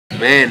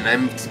Man,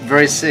 I'm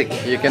very sick.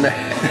 You can.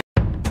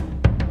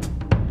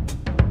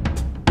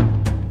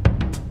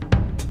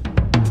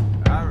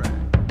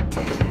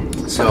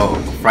 So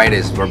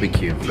Friday's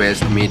barbecue,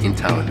 best meat in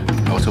town.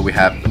 Also we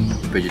have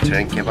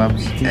vegetarian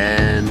kebabs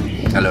and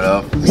a lot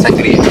of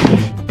sangria.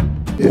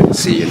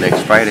 See you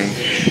next Friday.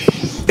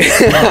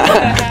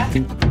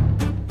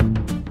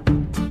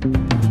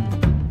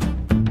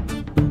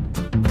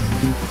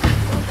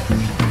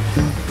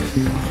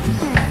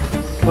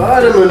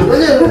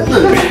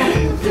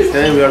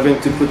 And we are going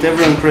to put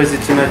everyone crazy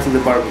tonight in the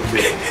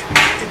barbecue.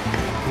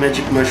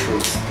 Magic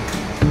mushrooms.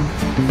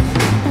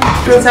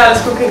 Prince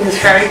Alice cooking his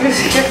characters.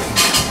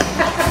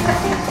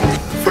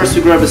 First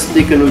we grab a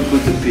stick and we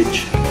put the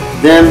pitch.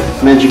 Then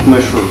magic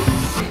mushroom.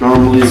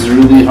 Normally it's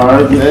really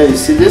hard. Yeah, you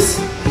see this?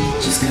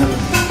 Just come.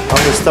 All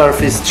the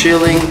staff is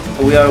chilling.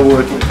 We are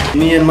working.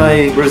 Me and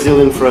my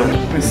Brazilian friend.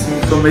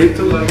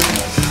 Tomato, like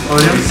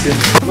onions.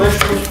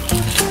 Mushroom.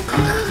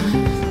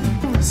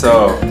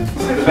 So,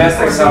 the best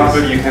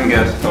example you can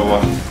get of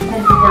what?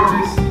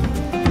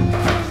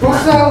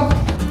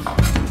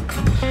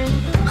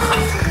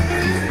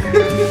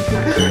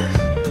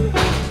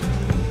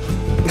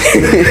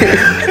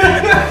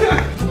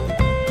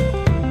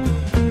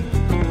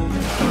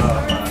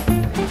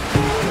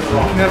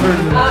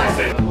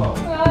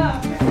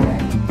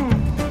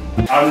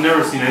 I've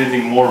never seen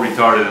anything more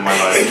retarded in my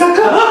life.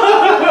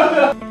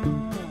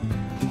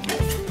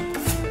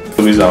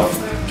 Please out.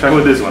 Try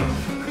with this one.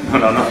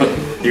 No.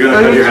 You're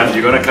gonna cut your hand.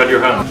 You're gonna cut your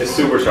hand. It's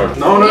super sharp.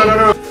 No.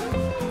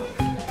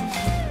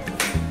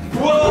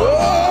 Whoa!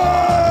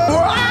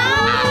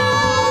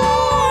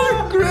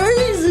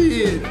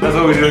 Crazy! That's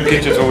what we do in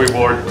kitchens when we're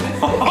bored.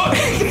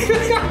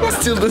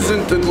 Still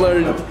doesn't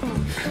learn.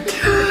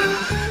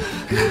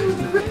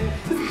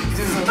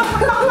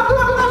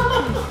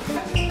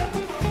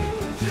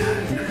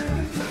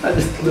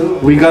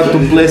 We got to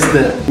place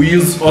that. We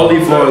use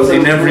olive oil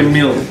in every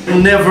meal.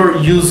 Never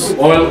use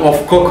oil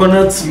of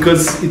coconuts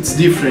because it's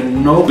different, you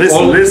know?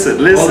 Listen.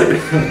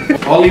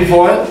 Olive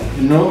oil,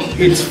 you know,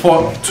 it's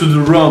to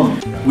the rum.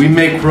 We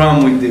make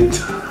rum with it.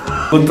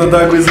 Gota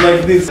Dagua is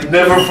like this.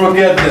 Never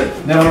forget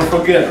that. Never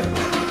forget.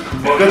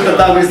 Gota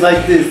Dagua is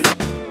like this.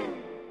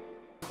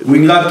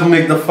 We got to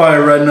make the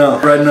fire right now.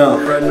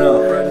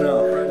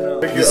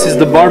 This is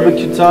the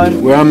barbecue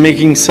time where I'm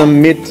making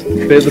some meat.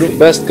 Pedro,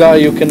 best guy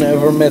you can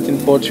ever met in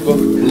Portugal.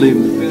 Believe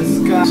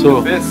me.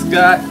 Best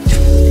guy.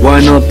 Why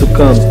not to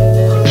come?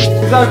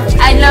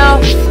 I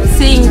love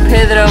seeing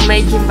Pedro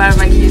making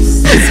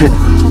barbecues.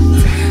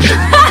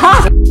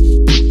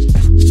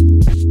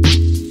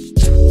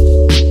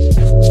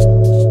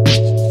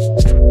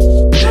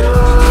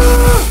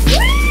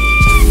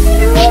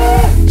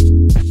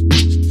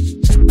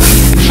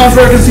 How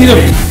far I can see them?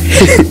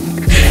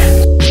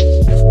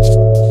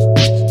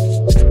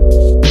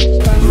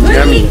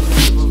 Yummy.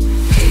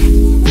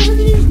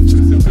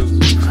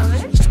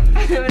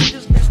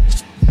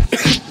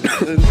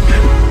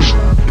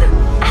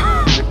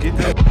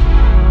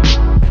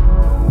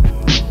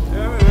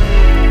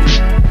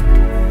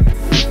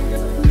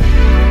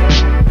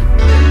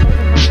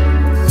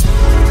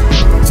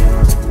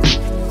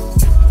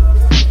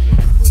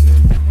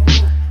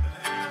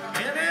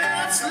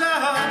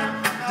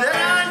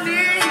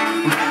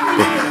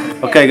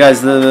 Okay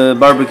guys, the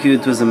barbecue,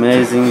 it was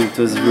amazing. It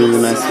was really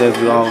nice to have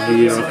you all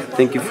here.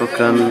 Thank you for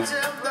coming.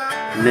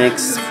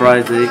 Next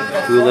Friday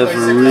we'll have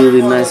a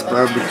really nice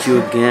barbecue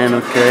again,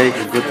 okay?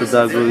 Gota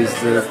Dagua is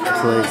the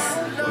place,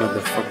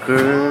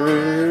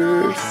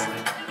 motherfuckers.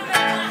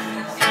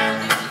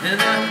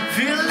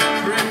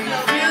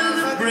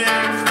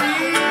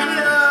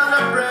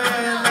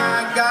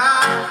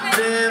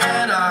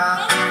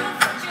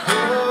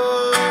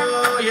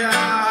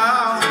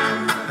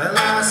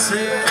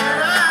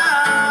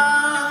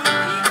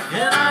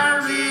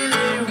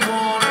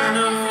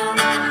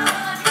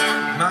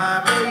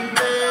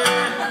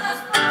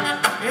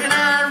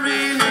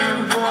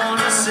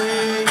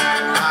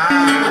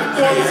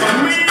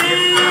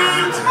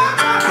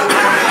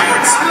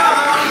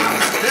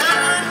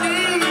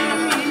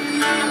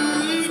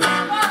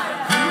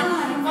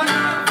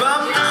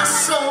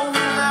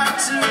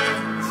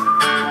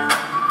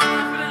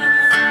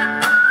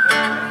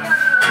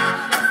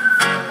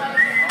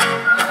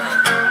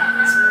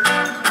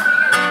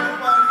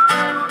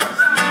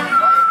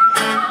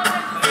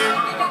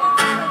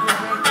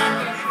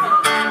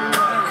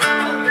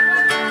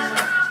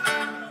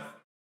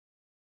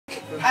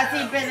 Así,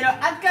 Pedro,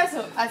 haz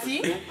caso.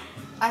 Así,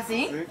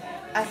 así,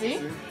 así,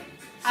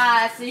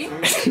 así,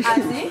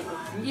 así,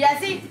 y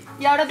así.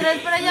 Y ahora otra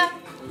vez para allá.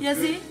 Y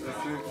así,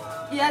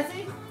 y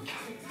así.